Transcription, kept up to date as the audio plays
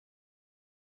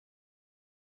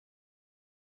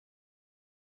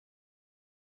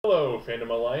Hello, Fandom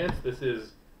Alliance. This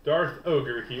is Darth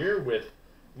Ogre here with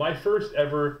my first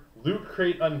ever Loot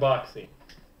Crate unboxing.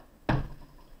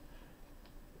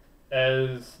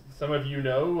 As some of you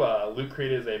know, Loot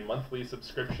Crate is a monthly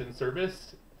subscription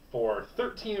service for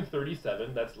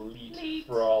 $13.37. That's Leet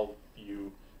for all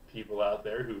you people out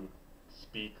there who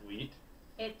speak Leet.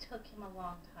 It took him a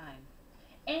long time.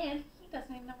 And he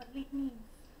doesn't even know what Leet means.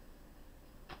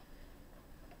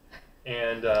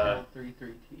 And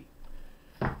 33T.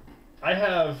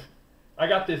 I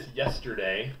got this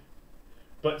yesterday,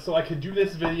 but so I could do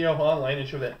this video online and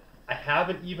show that I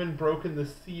haven't even broken the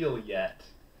seal yet.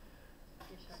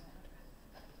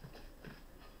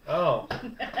 Oh.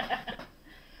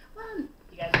 Well,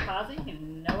 you guys are pausing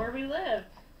and know where we live.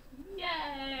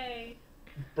 Yay!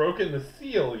 Broken the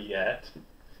seal yet.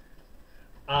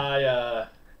 I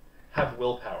have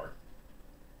willpower.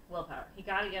 Willpower. He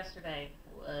got it yesterday.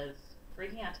 Was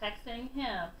freaking out, texting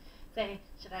him, saying,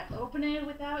 "Should I open it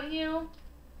without you?"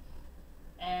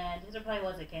 And his reply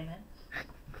was, "It came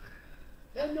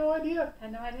in." Had no idea.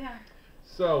 Had no idea.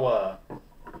 So,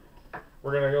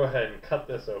 we're gonna go ahead and cut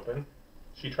this open.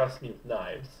 She trusts me with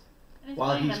knives.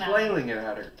 While he's flailing it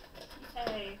at her.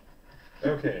 Hey.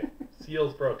 Okay,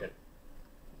 seal's broken.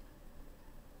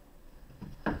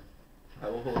 I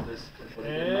will hold this and put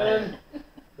it in And my...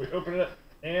 we open it up,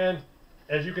 and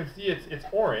as you can see, it's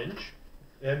orange,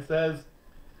 and says,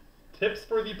 "Tips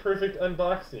for the perfect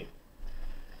unboxing."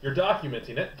 You're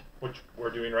documenting it, which we're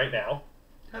doing right now.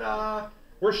 Ta-da!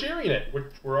 We're sharing it, which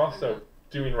we're also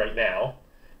doing right now.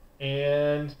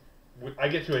 And I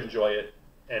get to enjoy it,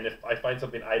 and if I find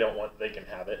something I don't want, they can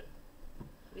have it.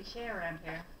 We share around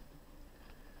here.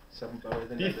 Some better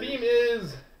than The others. theme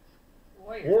is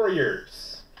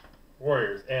Warriors.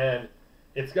 Warriors. And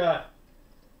it's got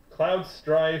Cloud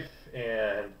Strife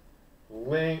and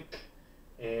Link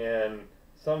and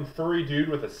some furry dude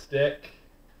with a stick.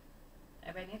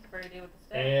 Everybody needs a furry dude with a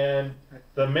stick. And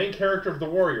the main character of the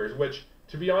Warriors, which,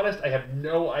 to be honest, I have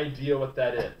no idea what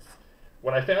that is.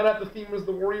 When I found out the theme was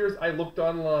the Warriors, I looked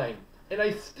online, and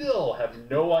I still have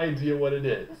no idea what it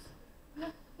is.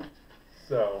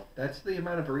 So that's the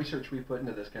amount of research we put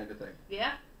into this kind of thing.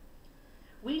 Yeah.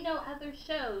 We know other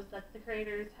shows that the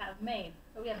creators have made,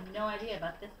 but we have no idea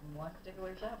about this one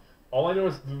particular show. all I know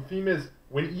is the theme is,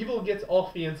 when evil gets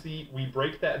all fancy, we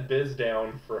break that biz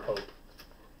down for hope.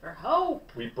 For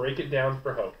hope! We break it down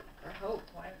for hope. For hope.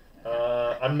 Why?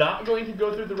 I'm not going to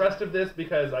go through the rest of this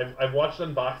because I've watched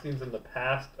unboxings in the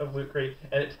past of Loot Crate,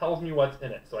 and it tells me what's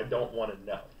in it, so I don't want to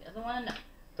know. Doesn't want to know.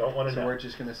 Don't want to know. So we're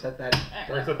just going to set that... Right,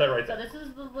 we're going to set that right so there. this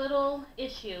is the little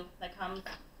issue that comes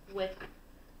with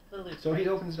the Loot So Crate. he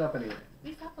opens it up anyway.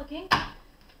 Please stop looking.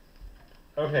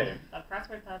 Okay. A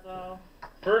crossword puzzle.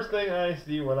 First thing I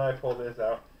see when I pull this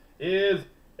out is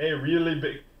a really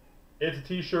big... It's a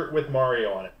t-shirt with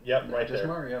Mario on it. Yep, Not right just there.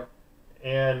 Mario.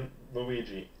 And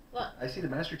Luigi. Look. I see the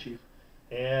Master Chief.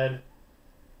 And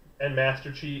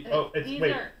Master Chief. Oh, it's These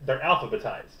wait. are- They're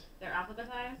alphabetized. They're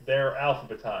alphabetized? They're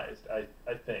alphabetized. I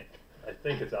think. I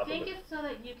think it's I alphabetized. think it's so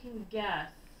that you can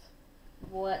guess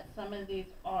what some of these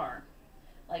are.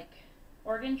 Like,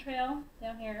 Oregon Trail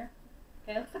down here.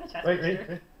 Okay, looks like a chest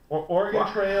picture. Oregon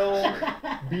Wow. Trail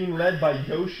being led by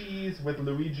Yoshi's with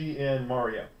Luigi and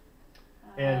Mario.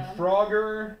 And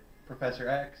Frogger. Professor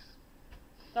X.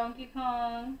 Donkey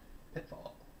Kong.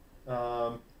 Pitfall.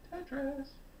 Tetris.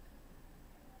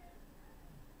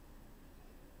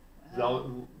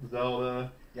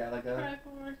 Zelda. Yeah, like a...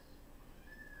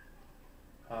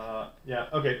 Triforce. Yeah,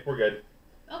 okay, we're good.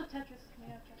 Oh, Tetris.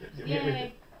 Yeah, Tetris. Yeah,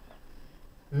 Yay.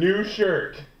 New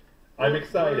shirt. I'm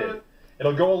excited.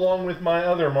 It'll go along with my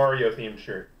other Mario themed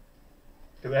shirt.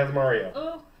 Because it has Mario.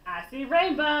 Oh, I see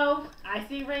rainbow. I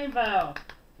see rainbow.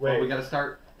 Wait. Well, we gotta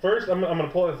start... First, I'm going to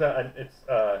pull this out. It's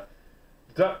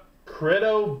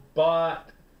Credo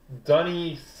Bot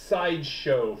Dunny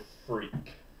Sideshow Freak.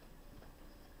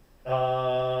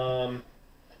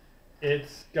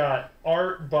 It's got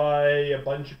art by a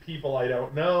bunch of people I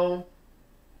don't know.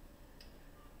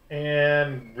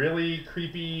 And really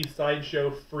creepy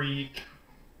Sideshow Freak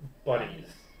bunnies.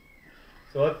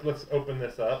 So let's open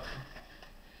this up.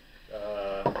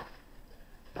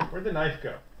 Where'd the knife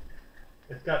go?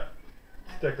 It's got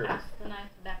stickers. Pass the knife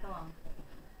back along.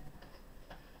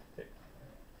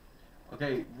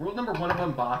 Okay, rule number 1 of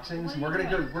unboxings. We're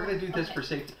gonna do this for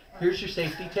safety. Here's your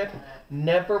safety tip: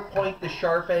 never point the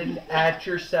sharp end at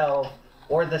yourself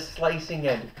or the slicing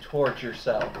end towards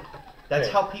yourself. That's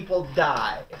Okay. how people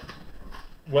die.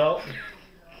 Well,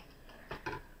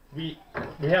 we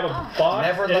have a box.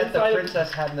 Never let the inside-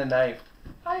 princess have the knife.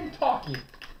 I'm talking.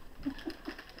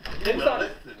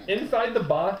 Inside the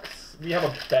box, we have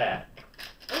a bag.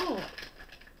 Ooh,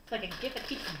 It's like a gift that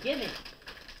keeps giving.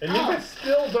 It means I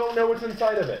still don't know what's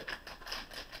inside of it.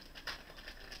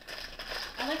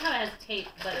 I like how it has tape,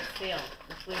 but it's sealed.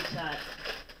 The sleeve shut.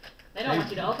 They don't want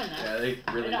you to open this. Yeah, they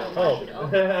really They don't. want you to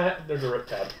open this. There's a rip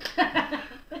tab.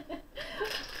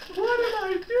 What am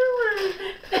I doing?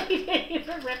 They didn't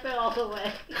even rip it all the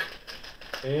way.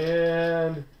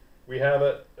 And we have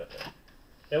it.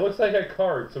 It looks like a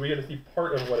card, so we get to see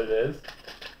part of what it is.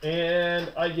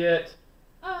 And I get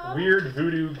weird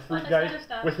voodoo fruit guy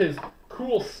with his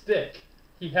cool stick.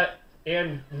 He had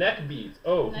and neck beads.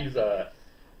 Oh, he's a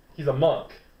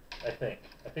monk. I think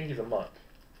he's a monk.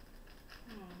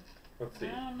 Let's see.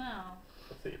 I don't know.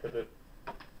 Let's see. Put the.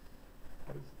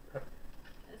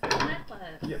 It's a necklace.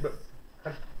 Yeah, but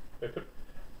I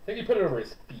think he put it over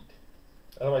his feet.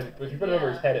 Otherwise, if you put it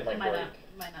over his head, it might break.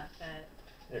 It might not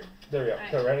fit. There we go.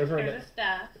 Right. So right, Here's a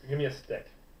staff. Give me a stick.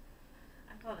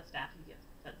 I call it a staff. You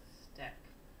get a stick.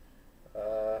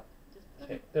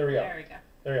 Okay, there we go. There we go.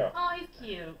 There we go. Oh, he's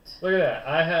cute. Look at that.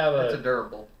 I have It's a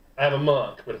durable. I have a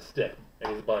monk with a stick,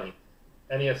 and he's a bunny,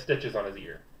 and he has stitches on his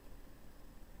ear.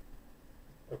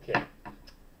 Okay.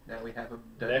 Now we have a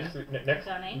dunny. Next,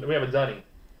 Dunny? we have a dunny.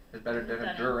 It's better than a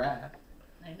Dunny. giraffe.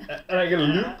 And I get a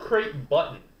loot crate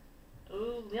button.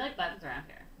 Ooh, we like buttons around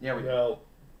here. Yeah, we do. Well,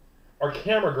 our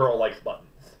camera girl likes buttons,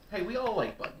 Hey, we all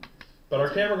like buttons. but our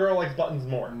camera girl likes buttons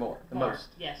more. The More. most.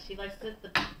 Yes, she likes it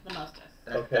the mostest.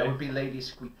 That would be Lady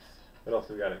Squeaks. What else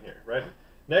do we got in here? Right.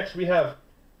 Next, we have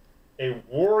a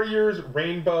Warriors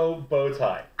rainbow bow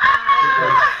tie.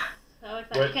 So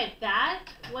excited. Okay, that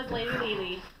was Lady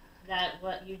Lily. That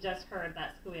what you just heard,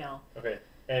 that squeal. Okay,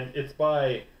 and it's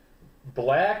by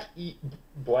Black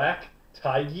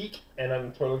Tie Geek, and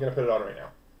I'm totally gonna put it on right now.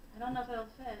 I don't know if it'll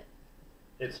fit.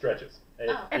 It stretches.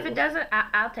 If it doesn't,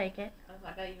 I'll take it. Oh,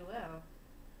 I bet you will.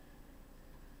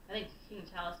 I think King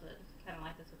Chalice would kind of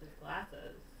like this with his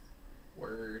glasses.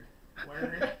 Word.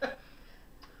 Word.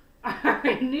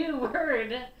 Our new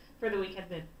word for the week has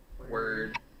been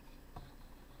Word.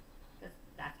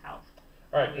 That's how.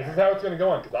 Alright, this is how it's gonna go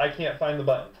on, because I can't find the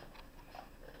button.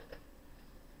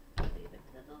 Leave it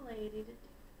to the lady to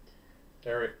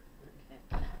There it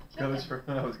okay. Goes from,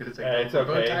 I was going to say, It's goes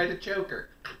from okay. bow tie to choker.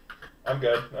 I'm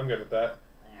good with that.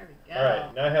 There we go.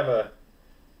 Alright, now I have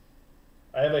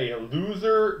a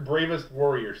loser bravest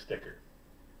warrior sticker.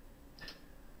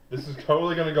 This is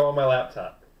totally gonna go on my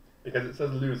laptop because it says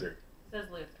loser. It says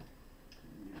loser.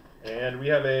 And we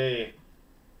have a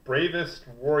bravest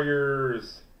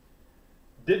warriors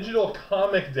digital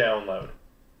comic download.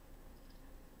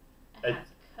 It has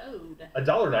code.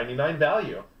 $1.99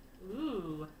 value.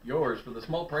 Ooh. Yours for the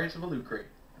small price of a loot crate.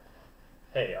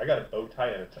 Hey, I got a bow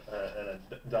tie and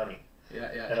a dummy. Yeah.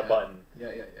 And a button.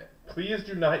 Yeah. Please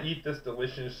do not eat this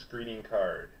delicious greeting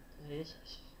card.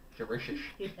 Delicious.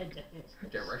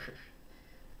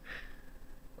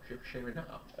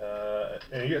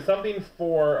 And you get something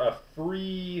for a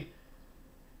free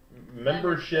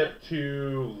membership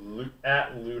to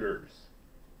Looters.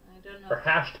 I don't know. Or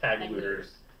hashtag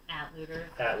Looters. At Looters.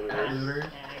 At Looters.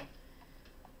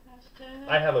 Hashtag.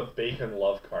 I have a bacon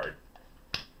love card.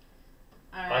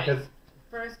 Alright. Because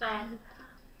First off,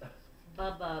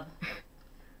 Bub,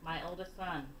 my oldest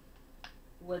son,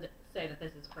 would say that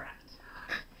this is correct.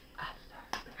 I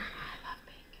love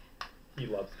bacon. he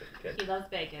loves bacon. He loves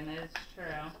bacon, it is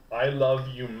true. I love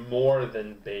you more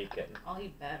than bacon. Oh, he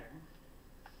better.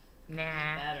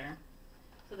 Nah. Better.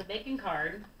 So the bacon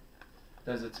card.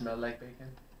 Does it smell like bacon?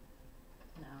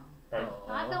 No. Right.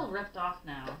 Well, I feel ripped off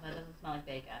now. That doesn't smell like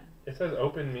bacon. It says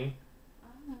open me,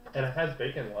 Oh, and it has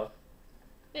bacon love.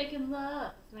 Bacon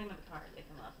love. That's the name of the card.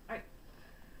 Bacon love. All right.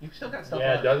 You've still got stuff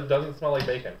Yeah, left. it doesn't smell like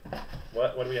bacon.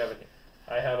 What do we have in here?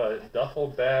 I have a duffel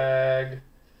bag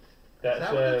that Is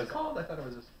that what says it's called? I thought it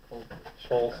was just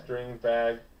full string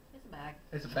bag. It's a bag.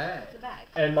 It's a bag. It's a bag.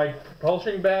 And my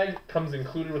propulsion bag comes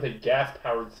included with a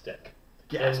gas-powered stick.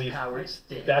 At least Gas-powered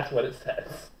stick. That's what it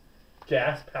says.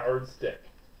 Gas-powered stick.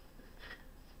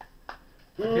 I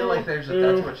feel like there's a,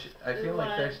 that's what I feel Ooh,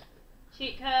 like there's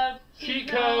Cheat code. Cheat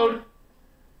code.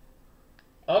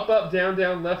 Up, up, down,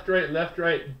 down, left, right,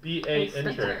 B8,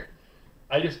 enter.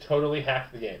 I just totally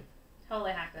hacked the game.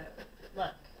 Totally hacked it.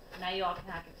 Look, now you all can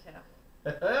hack it too.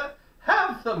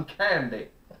 have some candy.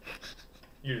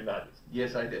 You did not just.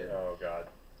 Yes, I did. Oh, God.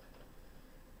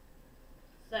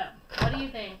 So, what do you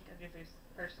think of your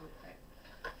first loot crate?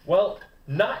 Well,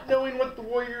 not knowing what the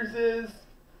Warriors is,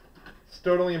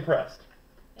 totally impressed.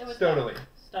 It was Totally.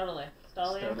 Totally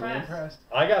impressed.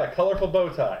 I got a colorful bow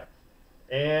tie.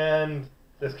 And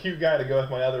this cute guy to go with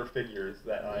my other figures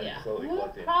that I'm slowly We'll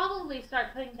collecting. probably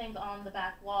start putting things on the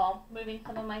back wall, moving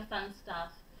some of my fun stuff.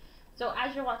 So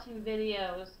as you're watching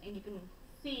videos and you can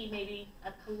see maybe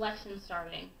a collection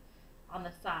starting on the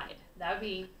side, that would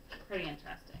be pretty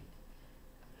interesting.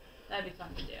 That'd be fun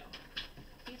to do.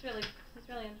 He's really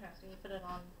interesting. You put it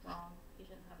on wrong. You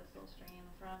shouldn't have this little string in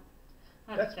the front.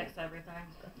 I have to fix everything.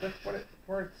 That's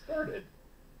where it started.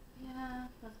 Yeah,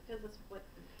 that's because it's what.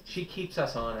 She keeps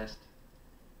us honest.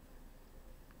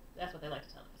 That's what they like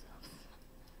to tell themselves.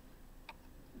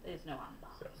 There's no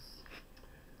unbox. So.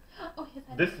 Oh, his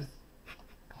head. This is,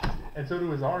 and so do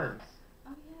his arms.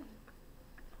 Oh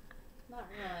yeah. Not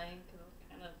really, because it'll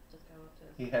kind of just go up to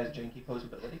his. He has janky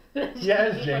posability. He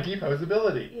has janky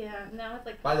posability. Yeah, no, it's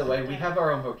like. By the way, we have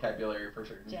our own vocabulary for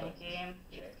certain things. Janky.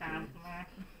 It's kind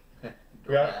of.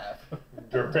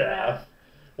 Giraffe.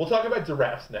 We'll talk about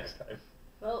giraffes next time.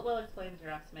 We'll explain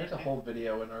giraffes maybe. There's a whole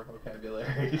video in our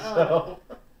vocabulary, Oh.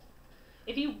 so.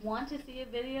 If you want to see a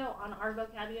video on our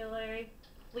vocabulary,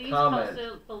 please Comment. post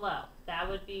it below. That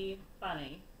would be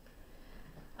funny.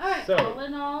 Alright, So- all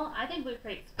in all, I think Loot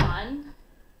Crate's fun.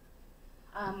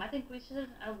 I think we should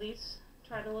at least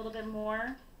try it a little bit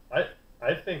more.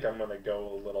 I think I'm gonna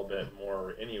go a little bit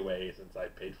more anyway since I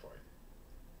paid for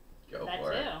it. Go That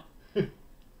for too. it.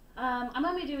 I'm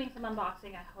going to be doing some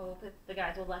unboxing, I hope, if the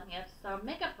guys will let me have some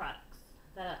makeup products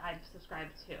that I'm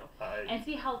subscribed to. And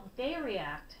see how they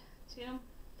react to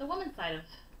the woman's side of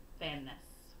fanness.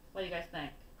 What do you guys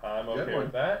think? I'm Good okay one.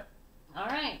 with that.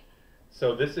 Alright.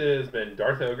 So this has been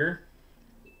Darth Ogre,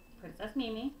 Princess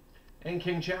Mimi. And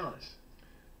King Chalice.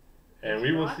 and Thanks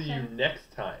we for will see you watching.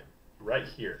 next time, right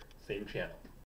here, same channel.